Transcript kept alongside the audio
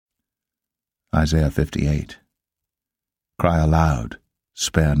Isaiah 58. Cry aloud,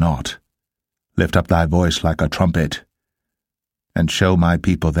 spare not. Lift up thy voice like a trumpet, and show my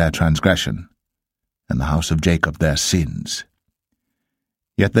people their transgression, and the house of Jacob their sins.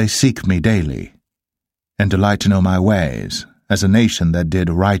 Yet they seek me daily, and delight to know my ways, as a nation that did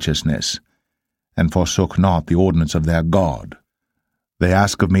righteousness, and forsook not the ordinance of their God. They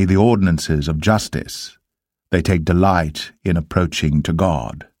ask of me the ordinances of justice. They take delight in approaching to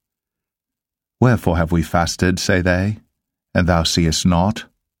God. Wherefore have we fasted, say they, and thou seest not?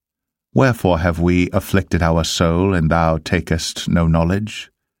 Wherefore have we afflicted our soul, and thou takest no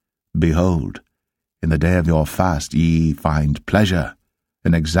knowledge? Behold, in the day of your fast ye find pleasure,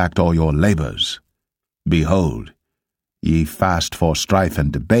 and exact all your labors. Behold, ye fast for strife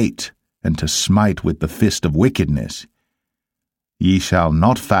and debate, and to smite with the fist of wickedness. Ye shall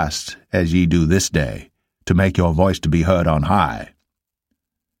not fast as ye do this day, to make your voice to be heard on high.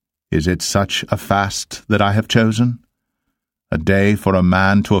 Is it such a fast that I have chosen? A day for a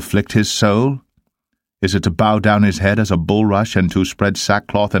man to afflict his soul? Is it to bow down his head as a bulrush, and to spread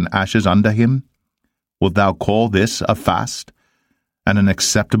sackcloth and ashes under him? Wilt thou call this a fast, and an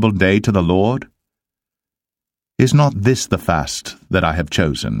acceptable day to the Lord? Is not this the fast that I have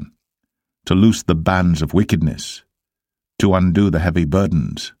chosen, to loose the bands of wickedness, to undo the heavy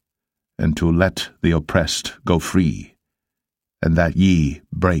burdens, and to let the oppressed go free, and that ye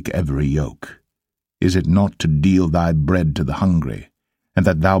break every yoke? Is it not to deal thy bread to the hungry, and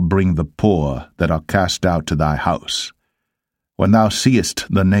that thou bring the poor that are cast out to thy house? When thou seest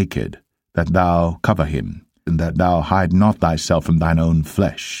the naked, that thou cover him, and that thou hide not thyself from thine own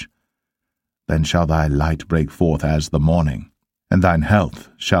flesh. Then shall thy light break forth as the morning, and thine health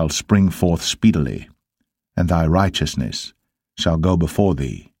shall spring forth speedily, and thy righteousness shall go before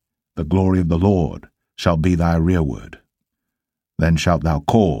thee. The glory of the Lord shall be thy rearward. Then shalt thou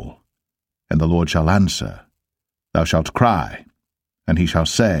call, and the Lord shall answer. Thou shalt cry, and he shall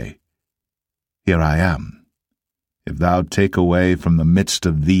say, Here I am. If thou take away from the midst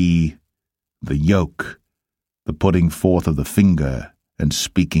of thee the yoke, the putting forth of the finger, and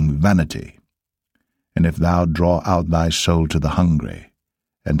speaking vanity, and if thou draw out thy soul to the hungry,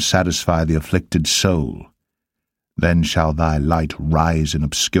 and satisfy the afflicted soul, then shall thy light rise in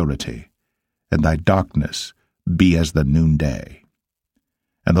obscurity, and thy darkness be as the noonday.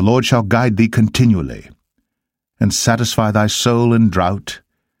 And the Lord shall guide thee continually, and satisfy thy soul in drought,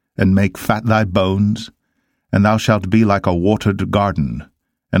 and make fat thy bones, and thou shalt be like a watered garden,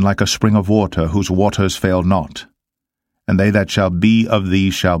 and like a spring of water whose waters fail not. And they that shall be of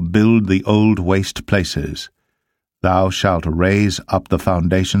thee shall build the old waste places. Thou shalt raise up the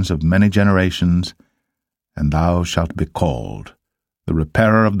foundations of many generations, and thou shalt be called the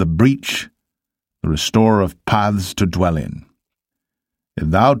repairer of the breach, the restorer of paths to dwell in. If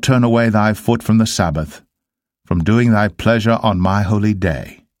thou turn away thy foot from the Sabbath, from doing thy pleasure on my holy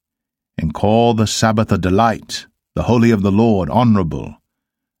day, and call the Sabbath a delight, the holy of the Lord honorable,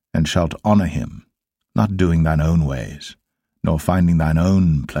 and shalt honor him, not doing thine own ways, nor finding thine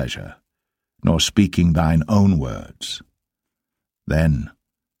own pleasure, nor speaking thine own words, then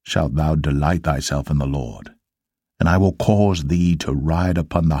shalt thou delight thyself in the Lord, and I will cause thee to ride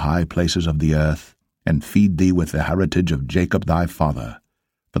upon the high places of the earth, and feed thee with the heritage of Jacob thy father,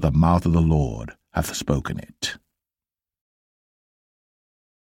 for the mouth of the Lord hath spoken it.